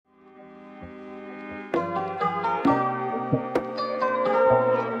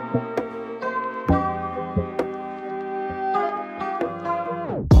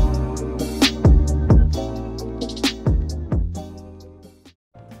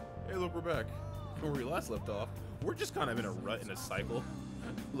look, we're back. Where we last left off, we're just kind of in a rut, in a cycle.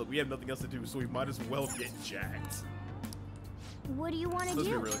 Look, we have nothing else to do, so we might as well get jacked. What do you want to Let's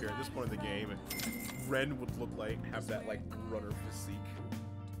do? be real here. At this point in the game, Ren would look like, have that, like, runner physique.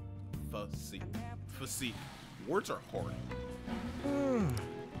 Physique. Words are hard.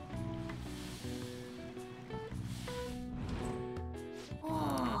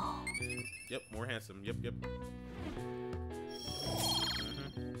 Oh. Yep, more handsome. Yep.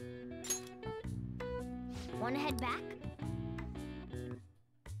 Want to head back?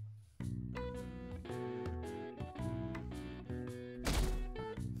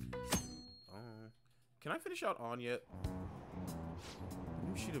 Can I finish out on yet? The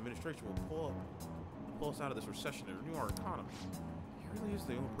new sheet administration will pull us out of this recession and renew our economy. He really is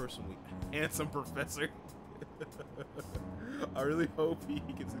the only person we... Handsome professor. I really hope he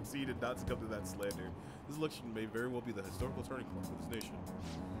can succeed and not succumb to that slander. This election may very well be the historical turning point for this nation.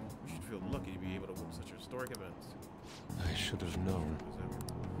 We should feel lucky to be able to witness such historic events. I should have known.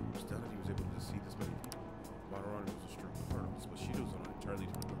 It was down that he was able to deceive this many people. Madarani was a string of hurdles, but she was on an entirely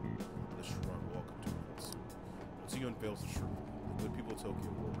different level. The shrine will all come to a halt soon. Once he unveils the truth, the good people of Tokyo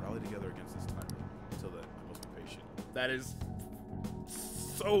will rally together against this tyrant. Until then, I must be patient. That is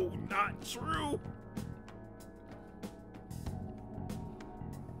so not true!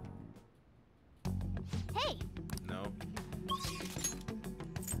 Hey! No.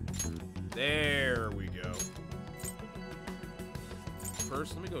 There we go.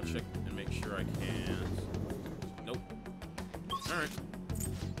 First, let me go check and make sure I can. Nope. Alright.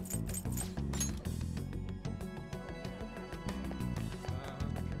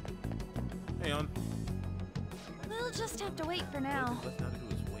 Hang on. We'll just have to wait for now. All that's left now to do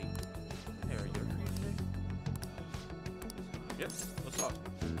is wait. Hey, are you free today? Yep, let's talk.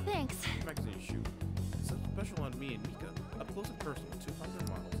 Thanks. Magazine shoot. It's a special on me and Mika. Up close and personal with 200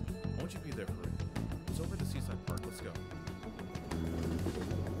 models. Won't you be there for it? It's over at the Seaside Park. Let's go.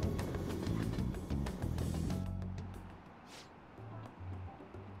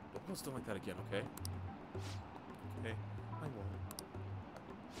 Don't still like that again, okay? Okay, I won't.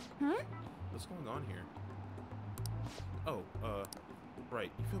 Huh? What's going on here? Oh,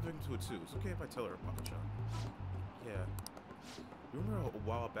 right. You feel victim to it too. It's okay if I tell her, Papa-chan. Yeah. You remember a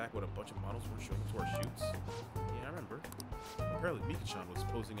while back when a bunch of models were showing to our shoots? Yeah, I remember. Apparently, Mika-chan was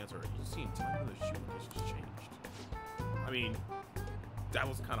posing as her agency in time when the shoot locations changed. I mean, that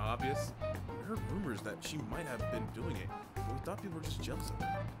was kind of obvious. We heard rumors that she might have been doing it, but we thought people were just jealous of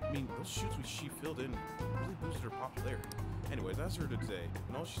her. I mean, those shoots she filled in really boosted her popularity. Anyways, I asked her today,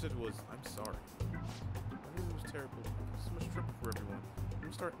 and all she said was, I'm sorry. I knew it was terrible. It's so much trouble for everyone. I'm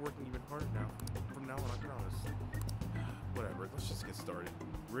gonna start working even harder now. From now on, I promise. Whatever, let's just get started.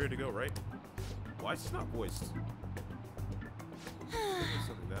 Ready to go, right? Why is this not voiced?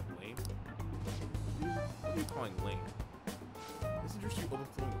 Something that lame? What are you calling lame? This industry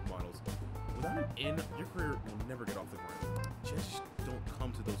overflowing with models. Without an in, your career will never get off the ground. Chances don't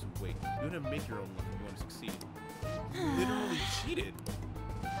come to those who wait. You have to make your own luck if you want to succeed. You literally cheated.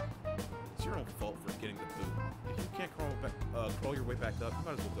 It's your own fault for getting the boot. If you can't crawl your way back up, you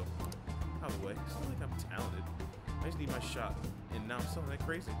might as well go. By the way, it's not like I'm talented. I just need my shot, and now I'm selling like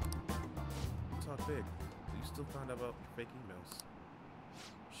crazy. You talk big, but you still found out about fake emails.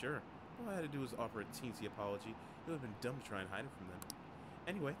 Sure. All I had to do was offer a teensy apology. It would have been dumb to try and hide it from them.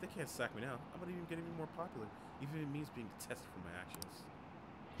 Anyway, they can't sack me now. I'm gonna even get even more popular, even if it means being detested for my actions.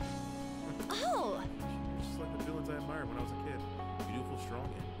 Oh! You're just like the villains I admired when I was a kid. Beautiful, strong,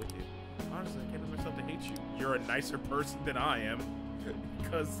 and wicked. Honestly, I can't bring myself to hate you. You're a nicer person than I am.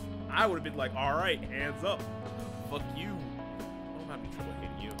 Because I would have been like, alright, hands up. Fuck you. I don't have any trouble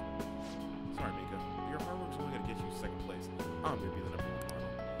hating you. Sorry, Mika. Your hard work's only gonna get you second place. I'm gonna be the #1 model.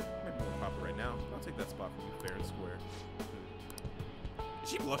 I might be more popular right now. I'll take that spot from you fair and square. Is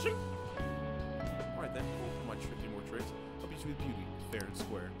she blushing? Alright then, for my trick and more tricks, I'll beat you with beauty, fair and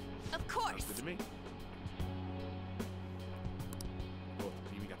square. Of course! Sounds good to me. Oh, the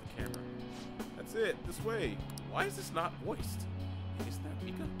TV got the camera. That's it, this way. Why is this not voiced? Hey, isn't that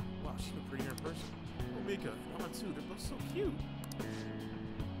Mika? Wow, she's a prettier in person. Oh, Mika, and Anna too, they're both so cute. We're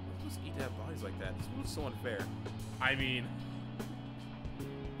supposed to eat to have bodies like that. This was so unfair. I mean...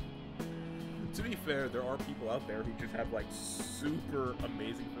 To be fair, there are people out there who just have like super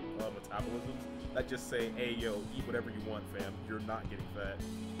amazing metabolisms that just say, hey yo, eat whatever you want, fam. You're not getting fat.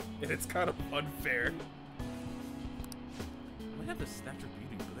 And it's kind of unfair. I might have to snatch her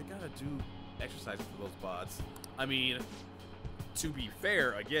beauty, but they gotta do exercises for those bods. I mean, to be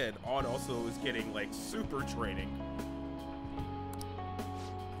fair, again, On also is getting like super training.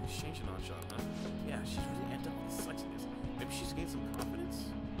 She's changing on shot, huh? Yeah, she's really amped up with the sexiness. Maybe she's gained some confidence?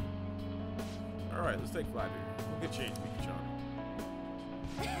 Alright, let's take 5 here. We'll get changed, Mika-chan.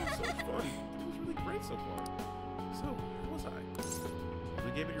 It's so fun. It was really great so far. So, how was I?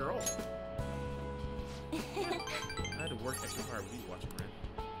 You gave it your all. I had to work extra hard with you watching, Ren.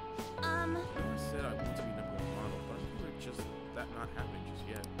 I know I said I want to be #1 model, but I'm really just that not happening just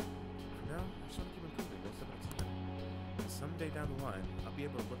yet. For now, I just want to keep improving one step at a time. And someday down the line, I'll be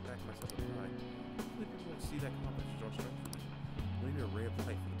able to look back at myself and cry. Hopefully people will see that confidence draw strength from me. Maybe a ray of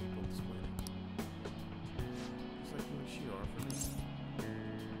light for the people of this planet. Just like you and she are for me.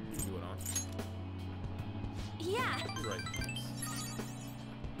 You can do it, on. Yeah. You're right.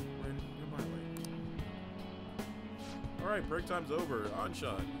 Ren, you're my way. Alright, break time's over.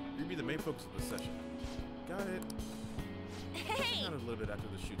 Anshan, you'll be the main focus of this session. Got it. Hey. Down a little bit after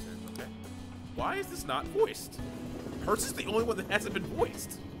the shoot ends, okay? Why is this not voiced? Hers is the only one that hasn't been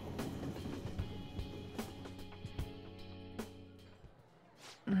voiced.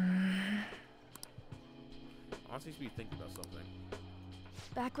 Honestly, be thinking about something.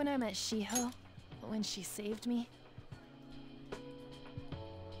 Back when I met Shiho, when she saved me,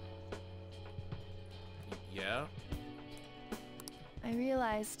 Yeah? I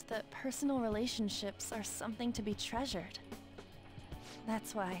realized that personal relationships are something to be treasured.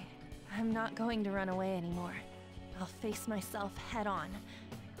 That's why I'm not going to run away anymore. I'll face myself head on.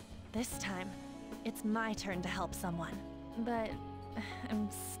 This time, it's my turn to help someone. But I'm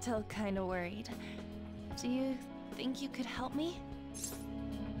still kind of worried. Do you think you could help me?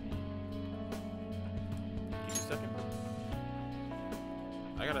 Give me a second.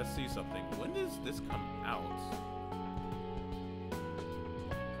 I gotta see something. When does this come out?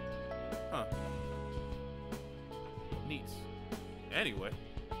 Huh. Neat. Anyway.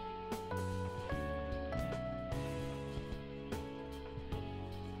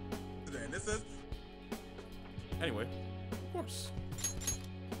 Anyway, of course.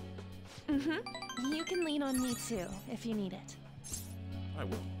 You can lean on me too, if you need it. I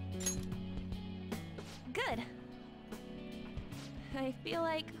will. Good. I feel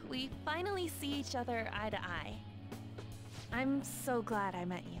like we finally see each other eye to eye. I'm so glad I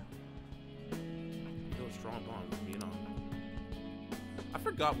met you. Feel a strong bond with me and on. I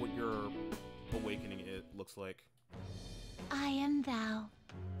forgot what your awakening looks like. I am thou,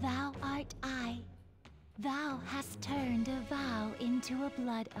 thou art I. Thou hast turned a vow into a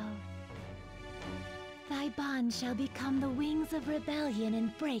blood oath. Thy bond shall become the wings of rebellion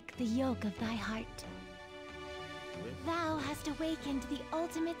and break the yoke of thy heart. Thou hast awakened the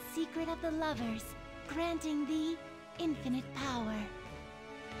ultimate secret of the lovers, granting thee infinite power.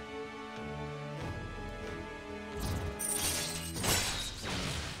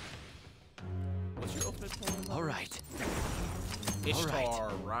 What's your ultimate form? All right.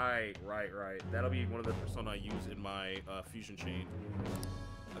 Ishtar, right. That'll be one of the persona I use in my fusion chain.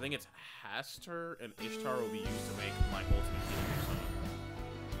 I think it's Haster, and Ishtar will be used to make my ultimate healing persona.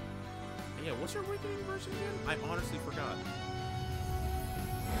 And yeah, what's your awakening version again? I honestly forgot.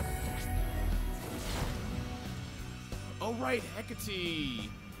 Oh right, Hecate!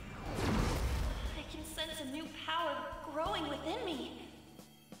 I can sense a new power growing within me.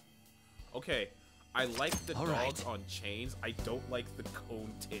 Okay, I like the All dogs right. on chains. I don't like the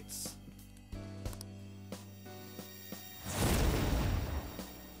cone tits.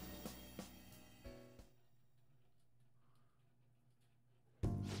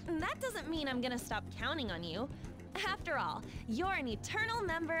 That doesn't mean I'm gonna stop counting on you. After all, you're an eternal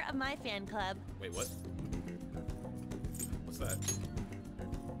member of my fan club. Wait, what? What's that?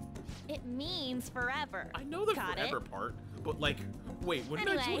 It means forever. I know the Got forever it? part, but like, wait, when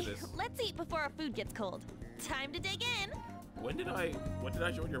did I Anyway, join this? let's eat before our food gets cold. Time to dig in. When did I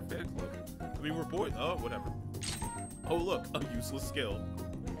join your fan club? I mean, we're boys. Oh, whatever. Oh, look, a useless skill.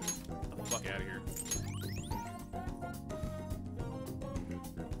 Get the fuck out of here.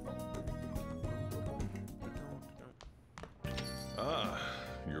 Ah,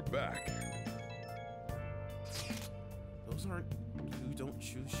 you're back. Those aren't who don't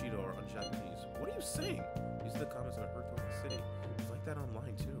choose Shidor on Japanese. What are you saying? These are the comments that I heard throughout the city. It's like that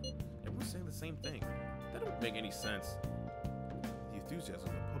online too. Everyone's saying the same thing. That don't make any sense. The enthusiasm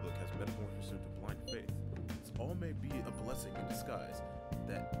of the public has metamorphosed into blind faith. This all may be a blessing in disguise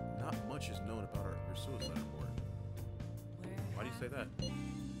that not much is known about your suicide report. Why do you say that?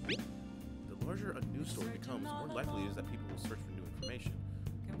 The larger a news story becomes, the more likely it is that people will search for new information.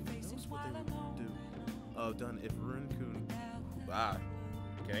 Who knows what they would do done if Ruin-kun...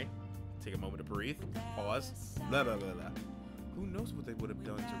 okay. Take a moment to breathe. Pause. Blah, blah, blah, blah. Who knows what they would have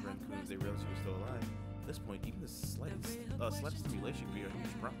done to Ren-kun if they realized he was still alive? At this point, even the slightest stimulation could be a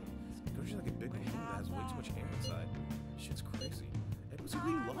huge problem. Goji's like a big balloon that has way too much air inside. Shit's crazy. Everyone's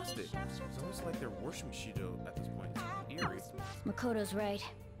really lost lost it. It's almost like they're worshiping Shido at this point. It's eerie. Makoto's right.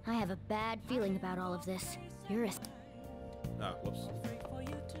 I have a bad feeling about all of this. You're a... Ah, whoops.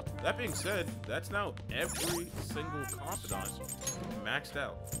 That being said, that's now every single confidant maxed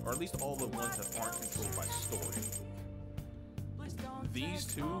out. Or at least all the ones that aren't controlled by story. These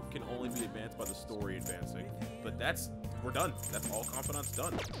two can only be advanced by the story advancing. But we're done. That's all confidants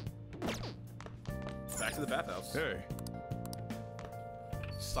done. Back to the bathhouse. Hey.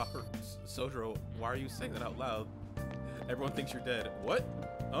 Sojiro, why are you saying that out loud? Everyone thinks you're dead. What?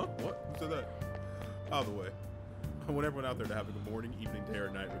 Huh? What? Who said that? Out of the way. I want everyone out there to have a good morning, evening, day, or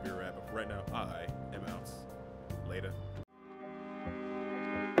night wherever you're at. But for right now, I am out. Later.